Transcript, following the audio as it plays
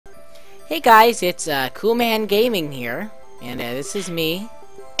Hey guys, it's Cool Man Gaming here, and this is me.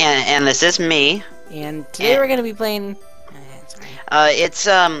 And this is me. And today we're gonna be playing. It's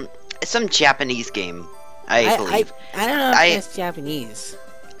some Japanese game, I believe. I don't know if it's Japanese.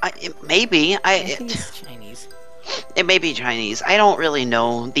 Maybe I think it's Chinese. It may be Chinese. I don't really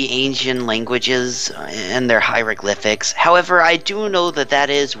know the ancient languages and their hieroglyphics. However, I do know that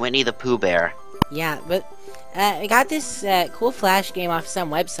is Winnie-the-Pooh bear. Yeah, but I got this cool Flash game off some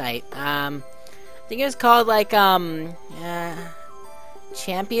website. I think it was called like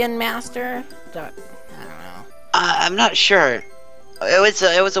Champion Master. I don't know. I'm not sure.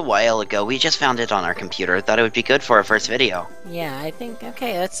 It was a while ago. We just found it on our computer. Thought it would be good for our first video. Yeah, I think.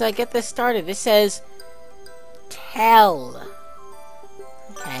 Okay, let's get this started. This says tell.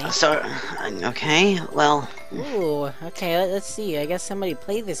 Okay. So, okay, well. Ooh, okay. Let's see. I guess somebody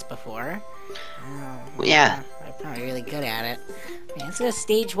played this before. Yeah. I'm probably really good at it. Man, this is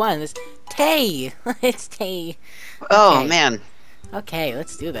stage 1. This Tay. It's Tay. Oh okay. Man. Okay,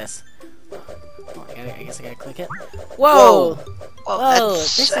 let's do this. Oh, I guess I gotta click it. Whoa! Whoa,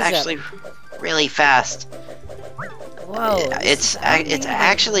 that's actually really fast. Whoa! It's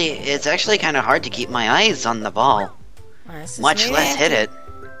actually kind of hard to keep my eyes on the ball, much less hit it.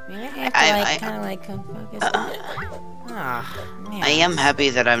 I kind of like focus. Oh, man. I am happy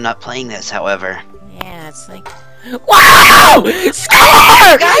that I'm not playing this, however. Yeah, it's like. Wow!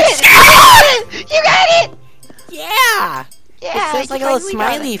 Score! You got it! You got it! Yeah! Yeah! It's like a little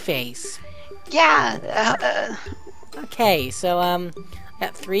smiley face. Yeah. Okay, so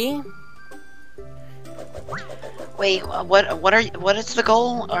got 3. Wait, what is the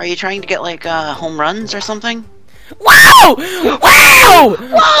goal? Are you trying to get like home runs or something? Wow! Wow!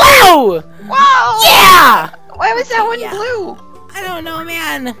 Wow! Wow! Yeah! Why was that one blue? I don't know,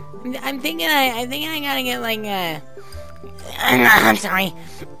 man. I'm thinking I gotta get like I'm sorry.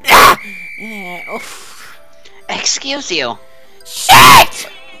 Excuse you. Shit!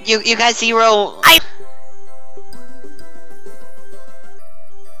 You got 0. I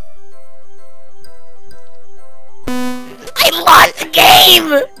lost the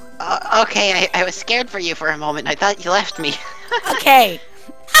game! Okay, I was scared for you for a moment. I thought you left me. Okay.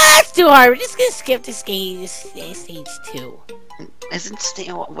 That's too hard. We're just gonna skip to stage 2.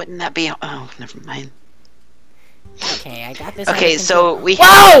 Wouldn't that be... Oh, never mind. Okay, I got this. Okay, so we...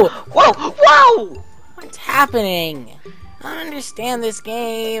 Whoa! Whoa! Whoa! What's happening? I don't understand this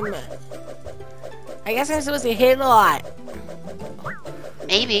game. I guess I'm supposed to hit a lot.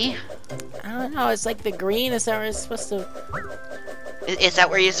 Maybe. I don't know. It's like the green. Is that where it's supposed to? Is that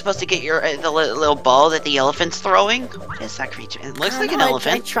where you're supposed to get your the little ball that the elephant's throwing? What is that creature? It looks like an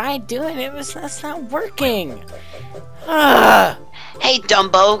elephant. I tried doing it. That's not working. Hey,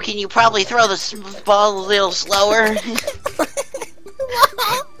 Dumbo, can you probably throw this ball a little slower?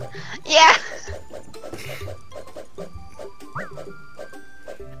 Yeah.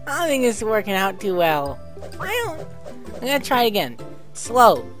 I don't think it's working out too well. I'm gonna try again.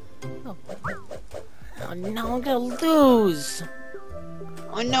 Slow. Oh no, I'm gonna lose.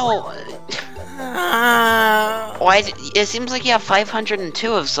 Oh no. Why? It seems like you have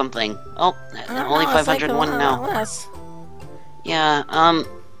 502 of something. Oh, only 501 like now. Less. Yeah. I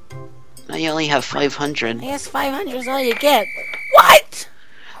only have 500. I guess 500 is all you get. What?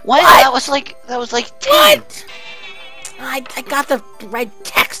 What? That was like 10. What? I got the right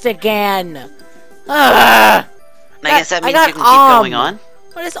text again. I guess that means you can keep going on.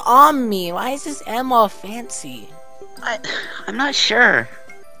 What does mean? Why is this M all fancy? I'm not sure.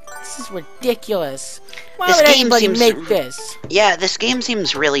 This is ridiculous. Why would anybody make this? Yeah, this game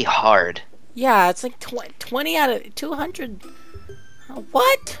seems really hard. Yeah, it's like 20 out of 200.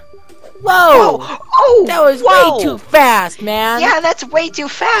 What? Whoa! Oh! That was way too fast, man. Yeah, that's way too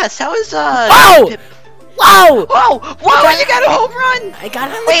fast. How is Whoa! Whoa! Whoa! Whoa! You got a home run! I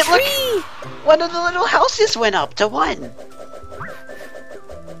got on the tree! Look, one of the little houses went up to 1.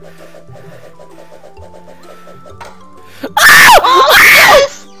 Oh!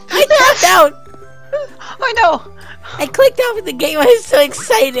 Yes! I clicked out! I know! I clicked out of the game, I was so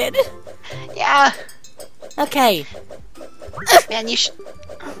excited! Yeah! Okay. Man, you should...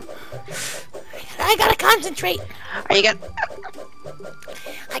 I gotta concentrate! Are you gonna...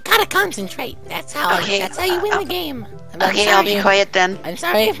 I gotta concentrate. That's how you win the game. Okay, I'll be quiet then. I'm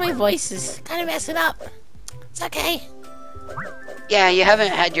sorry if my voice is kind of messing up. It's okay. Yeah, you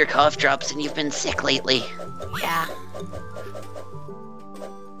haven't had your cough drops and you've been sick lately. Yeah.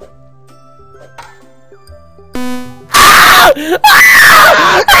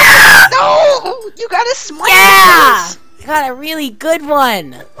 No! You got a smile! Yeah! I got a really good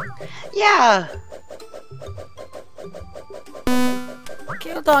one. Yeah. Okay,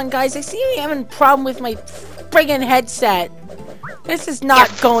 Hold on, guys. I seem to be having a problem with my friggin' headset. This is not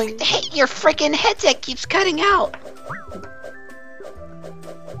going... Hey, your freaking headset keeps cutting out.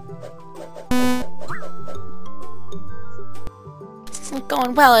 This isn't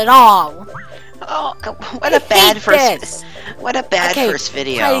going well at all. Oh, what a bad first... What a bad Okay, first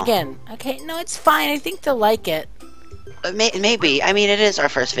video. try it again. Okay, no, it's fine. I think they'll like it. Maybe. I mean, it is our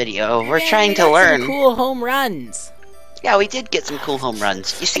first video. We're Yeah, trying we to got learn. Some cool home runs. Yeah, we did get some cool home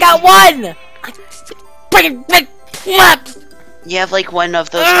runs. You see, I got one! Friggin' big flaps! you have like one of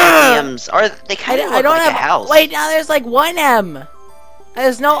those M's, or they kind of look like a house. Wait, now there's like one M.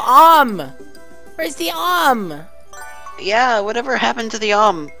 There's no Where's the Yeah, whatever happened to the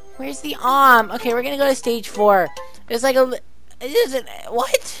Where's the Okay, we're gonna go to stage 4. There's like a...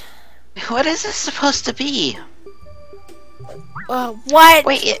 What? What is this supposed to be? What?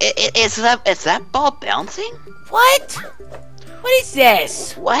 Wait, is that ball bouncing? What? What is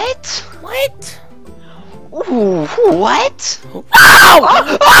this? What? What? Ooh, what? Oh!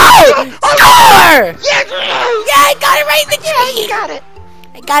 Oh! Score! Yeah, Yeah, I got it right in the tree! you got it.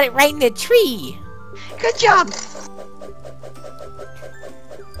 I got it right in the tree! Good job.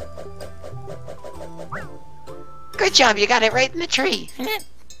 Good job, you got it right in the tree. I'm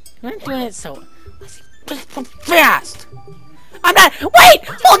not doing it so fast. I'm not. Wait!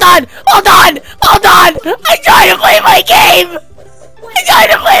 Hold on! Hold on! Hold on! I'm trying to play my game! I'm trying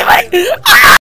to play my... Ah!